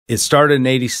It started in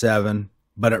 87,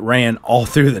 but it ran all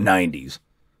through the 90s.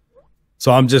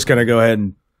 So I'm just going to go ahead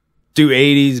and do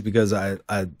 80s because I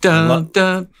dun,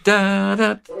 dun, dun,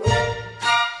 dun.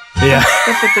 Yeah.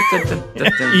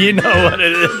 You know what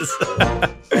it is.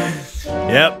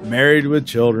 Yep, Married with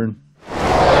Children.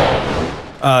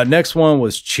 Next one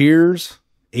was Cheers,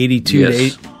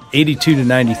 82 to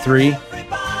 93.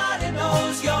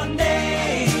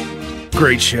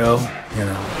 Great show, you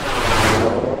know.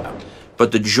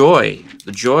 But the joy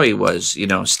was, you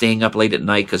know, staying up late at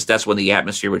night because that's when the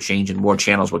atmosphere would change and more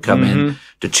channels would come in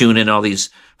to tune in all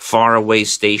these faraway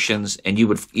stations, and you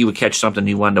would catch something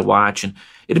you wanted to watch, and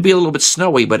it'd be a little bit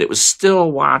snowy, but it was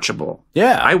still watchable.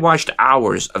 Yeah, I watched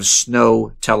hours of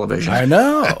snow television. I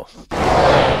know.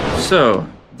 So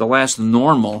the last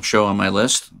normal show on my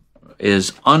list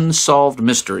is Unsolved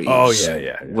Mysteries. Oh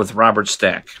yeah. With Robert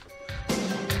Stack.